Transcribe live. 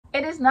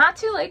It is not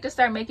too late to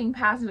start making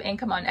passive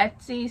income on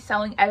Etsy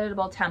selling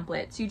editable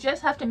templates. You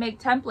just have to make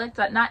templates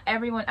that not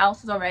everyone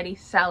else is already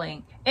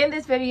selling. In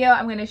this video,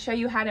 I'm going to show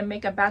you how to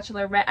make a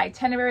bachelorette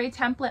itinerary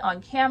template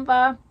on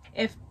Canva.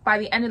 If by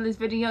the end of this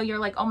video you're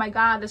like, oh my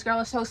god, this girl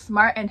is so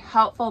smart and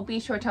helpful, be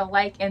sure to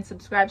like and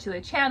subscribe to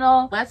the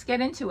channel. Let's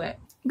get into it.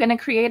 I'm going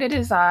to create a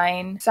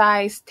design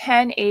size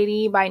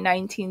 1080 by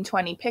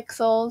 1920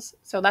 pixels.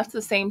 So that's the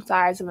same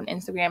size of an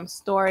Instagram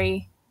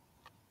story.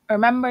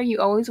 Remember, you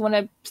always want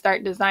to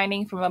start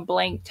designing from a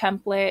blank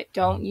template.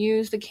 Don't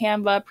use the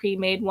Canva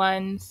pre-made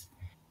ones.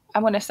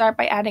 I'm going to start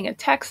by adding a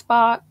text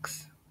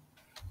box.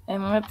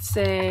 And let's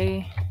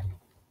say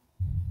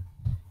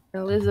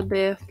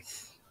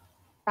Elizabeth's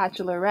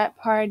bachelorette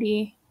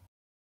party.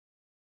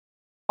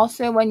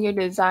 Also, when you're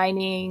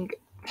designing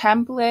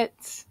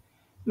templates,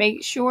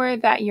 make sure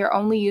that you're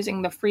only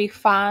using the free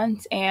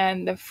fonts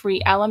and the free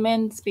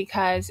elements,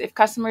 because if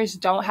customers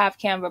don't have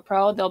Canva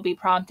Pro, they'll be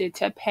prompted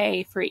to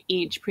pay for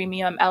each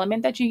premium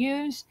element that you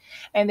use,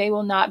 and they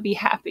will not be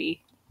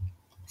happy.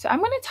 So I'm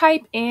going to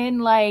type in,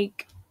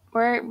 like,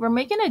 we're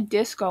making a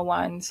disco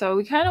one, so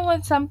we kind of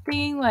want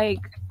something like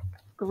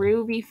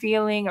groovy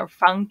feeling or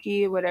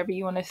funky, whatever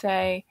you want to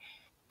say.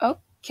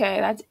 Okay,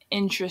 that's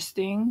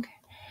interesting.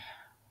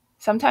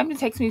 Sometimes it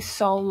takes me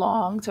so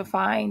long to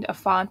find a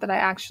font that I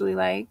actually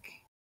like.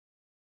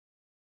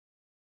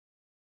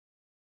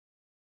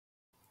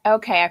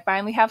 Okay, I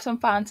finally have some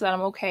fonts that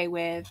I'm okay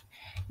with.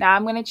 Now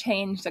I'm going to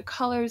change the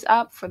colors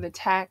up for the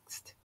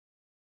text.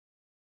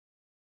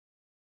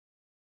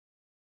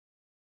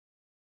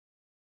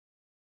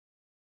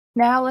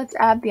 Now let's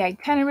add the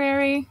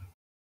itinerary.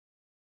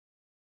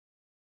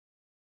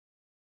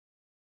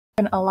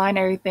 I'm going to align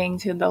everything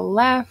to the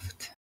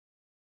left.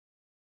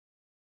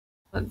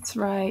 Let's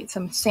write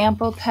some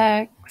sample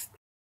text.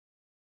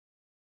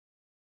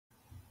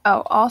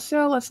 Oh,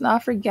 also, let's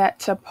not forget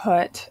to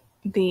put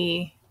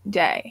the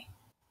day.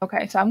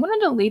 Okay, so I'm going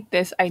to delete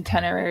this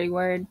itinerary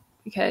word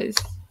because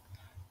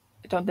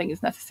I don't think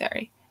it's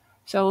necessary.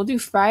 So we'll do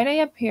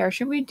Friday up here.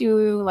 Should we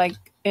do like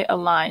it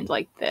aligned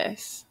like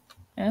this?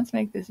 And let's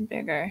make this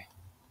bigger.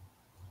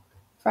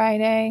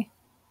 Friday.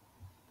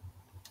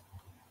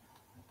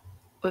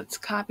 Let's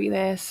copy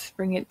this,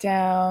 bring it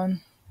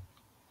down,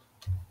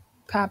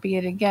 copy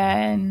it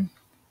again.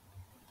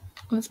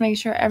 Let's make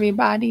sure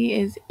everybody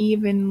is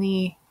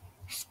evenly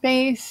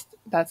spaced.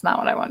 That's not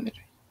what I wanted.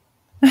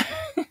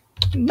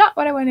 Not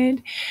what I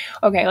wanted.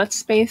 Okay, let's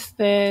space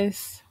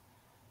this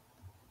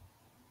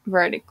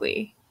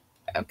vertically.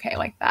 Okay,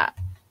 like that.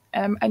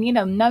 I need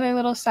another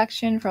little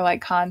section for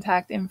like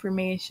contact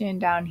information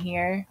down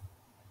here.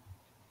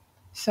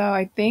 So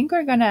I think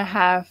we're gonna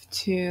have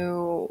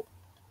to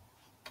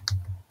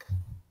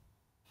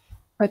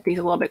put these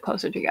a little bit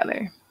closer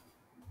together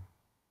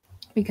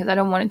because I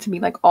don't want it to be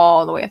like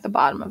all the way at the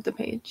bottom of the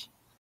page.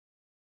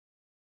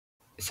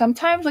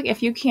 Sometimes, like,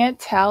 if you can't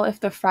tell if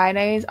the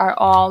Fridays are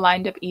all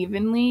lined up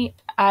evenly,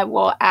 I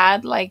will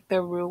add like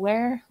the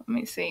ruler. Let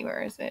me see,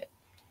 where is it?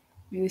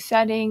 View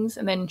settings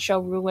and then show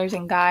rulers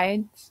and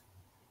guides.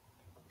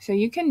 So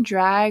you can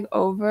drag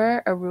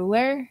over a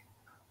ruler.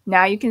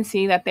 Now you can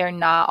see that they're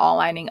not all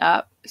lining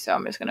up. So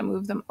I'm just going to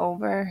move them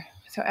over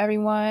so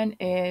everyone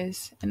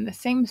is in the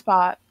same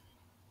spot.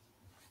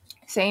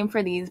 Same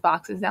for these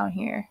boxes down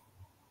here.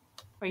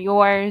 For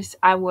yours,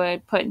 I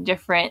would put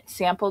different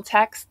sample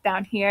text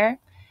down here.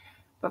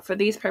 But for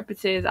these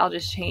purposes, I'll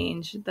just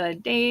change the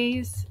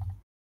days.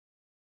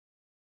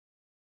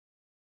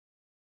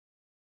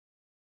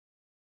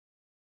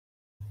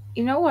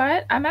 You know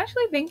what? I'm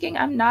actually thinking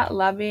I'm not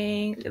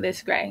loving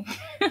this gray.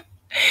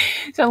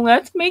 So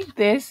let's make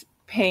this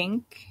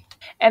pink.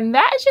 And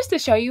that is just to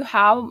show you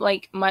how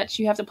like much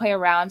you have to play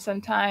around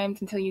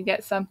sometimes until you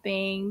get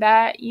something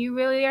that you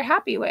really are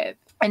happy with.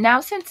 And now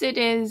since it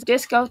is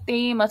disco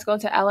theme, let's go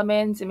to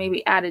elements and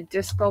maybe add a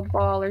disco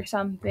ball or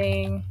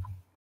something.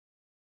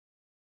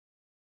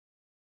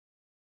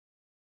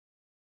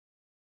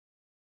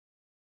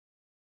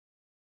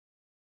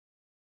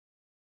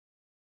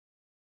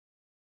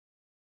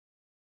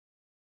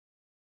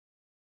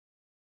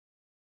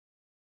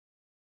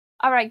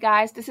 Alright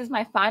guys, this is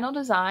my final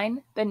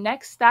design. The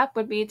next step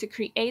would be to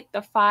create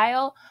the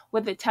file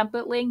with the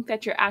template link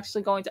that you're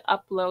actually going to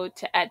upload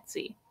to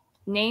Etsy.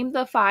 Name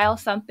the file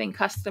something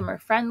customer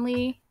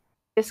friendly.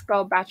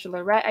 Disco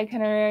bachelorette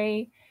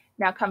itinerary.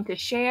 Now come to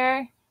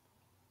share.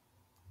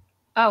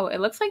 Oh, it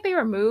looks like they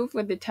removed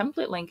where the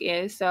template link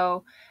is.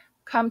 So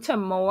come to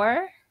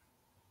more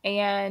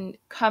and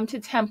come to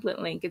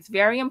template link. It's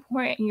very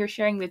important you're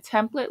sharing the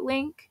template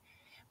link,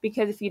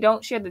 because if you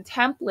don't share the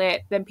template,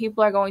 then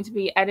people are going to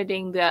be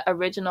editing the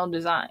original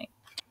design.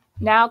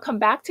 Now come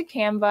back to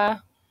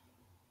Canva.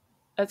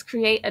 Let's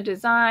create a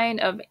design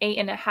of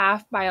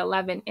 8.5 by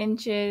 11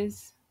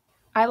 inches.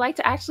 I like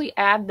to actually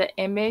add the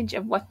image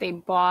of what they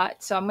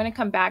bought. So I'm going to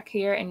come back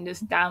here and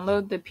just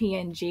download the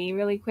PNG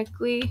really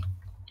quickly.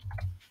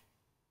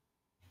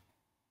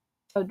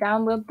 So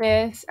download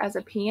this as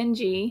a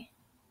PNG.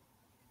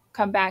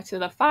 Come back to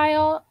the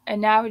file.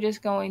 And now we're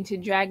just going to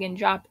drag and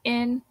drop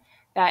in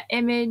that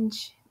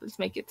image Let's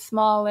make it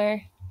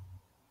smaller.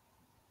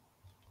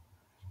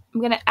 I'm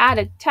going to add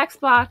a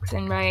text box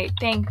and write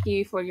thank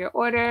you for your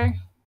order.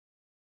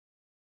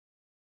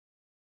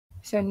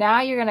 So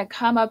now you're going to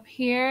come up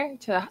here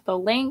to the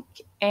link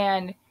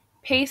and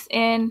paste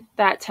in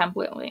that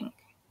template link.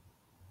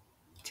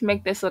 To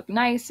make this look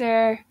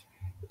nicer,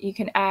 you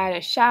can add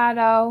a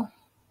shadow.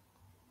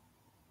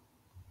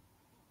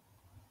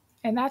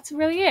 And that's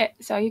really it.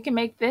 So you can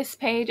make this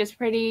page as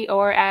pretty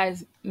or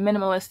as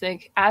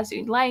minimalistic as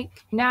you'd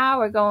like. Now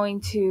we're going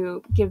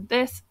to give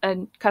this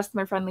a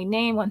customer-friendly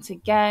name once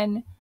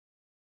again.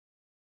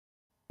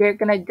 You're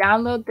going to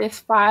download this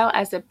file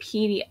as a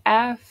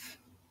PDF.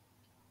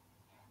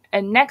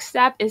 And next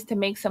step is to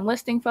make some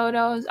listing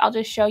photos. I'll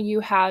just show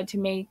you how to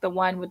make the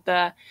one with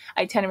the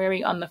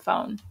itinerary on the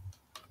phone.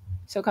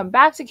 So come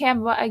back to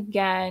Canva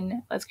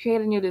again. Let's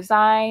create a new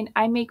design.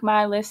 I make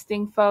my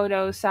listing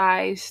photo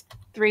size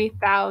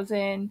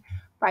 3000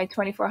 by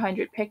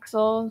 2400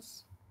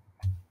 pixels.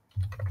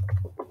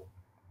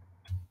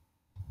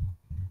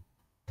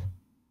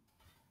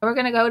 We're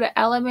going to go to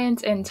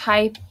Elements and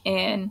type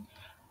in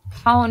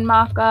phone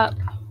mockup.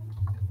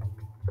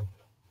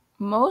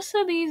 Most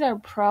of these are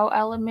pro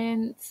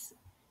elements.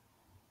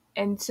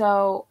 And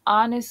so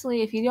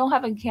honestly, if you don't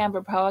have a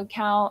Canva Pro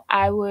account,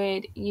 I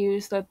would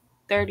use the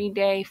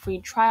 30-day free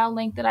trial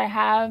link that I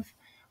have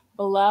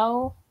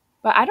below.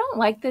 But I don't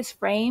like this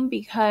frame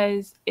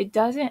because it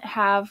doesn't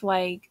have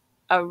like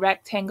a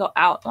rectangle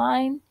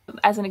outline.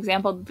 As an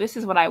example, this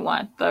is what I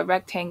want, the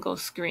rectangle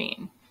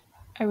screen.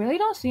 I really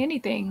don't see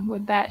anything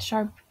with that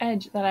sharp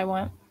edge that I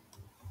want.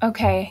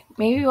 Okay,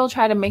 maybe we'll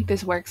try to make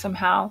this work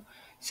somehow.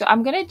 So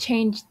I'm gonna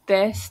change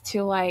this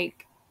to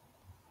like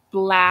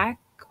black,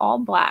 all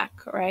black,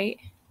 right?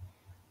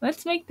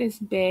 Let's make this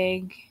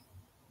big.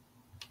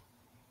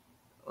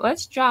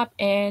 Let's drop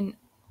in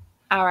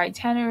our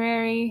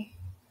itinerary.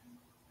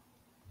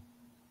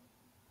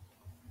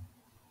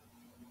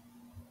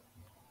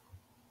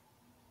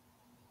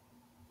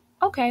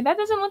 Okay, that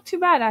doesn't look too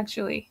bad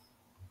actually.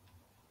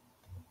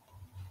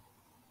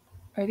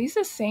 Are these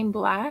the same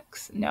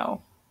blacks?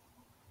 No.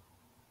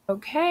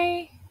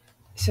 Okay,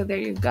 so there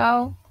you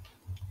go.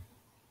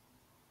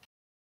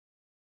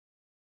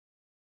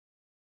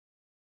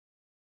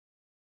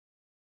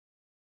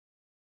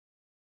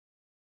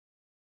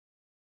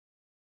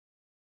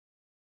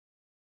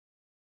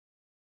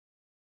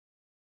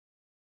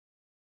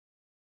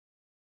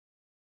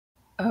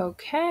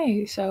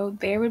 Okay, so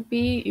there would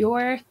be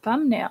your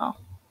thumbnail.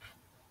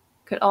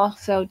 Could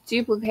also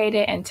duplicate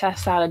it and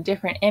test out a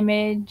different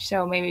image.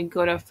 So maybe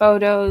go to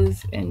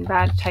photos and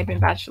type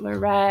in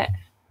bachelorette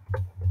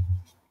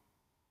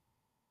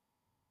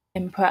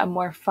and put a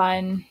more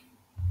fun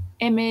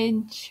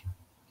image.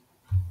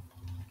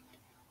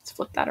 Let's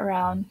flip that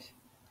around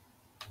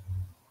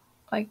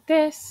like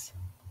this.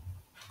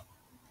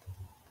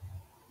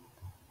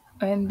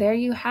 And there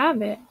you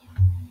have it.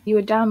 You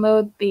would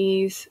download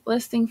these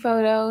listing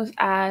photos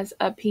as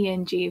a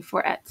PNG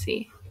for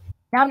Etsy.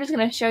 Now I'm just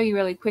going to show you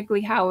really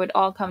quickly how it would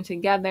all come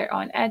together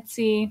on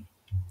Etsy.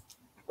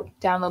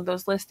 Download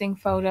those listing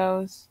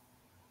photos.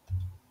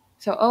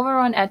 So over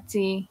on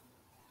Etsy,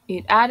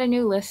 you'd add a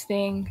new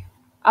listing,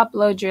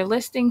 upload your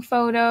listing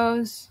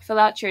photos, fill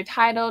out your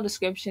title,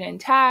 description, and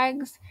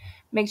tags.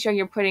 Make sure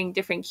you're putting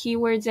different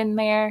keywords in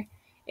there.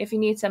 If you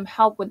need some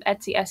help with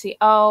Etsy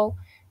SEO,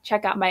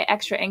 check out my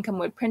Extra Income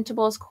with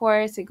Printables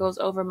course. It goes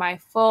over my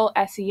full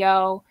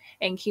SEO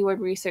and keyword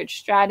research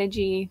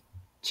strategy.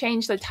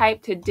 Change the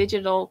type to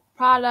digital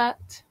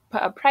product,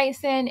 put a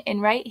price in,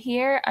 and right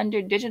here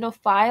under digital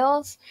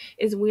files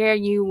is where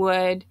you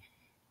would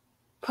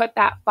put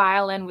that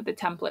file in with the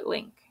template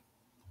link.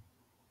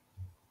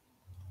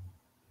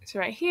 So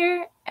right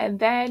here, and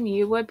then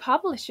you would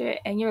publish it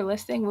and your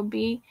listing would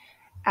be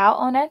out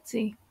on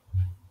Etsy.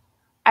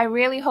 I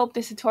really hope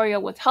this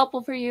tutorial was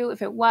helpful for you.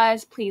 If it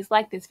was, please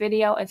like this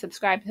video and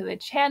subscribe to the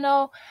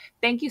channel.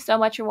 Thank you so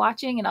much for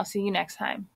watching, and I'll see you next time.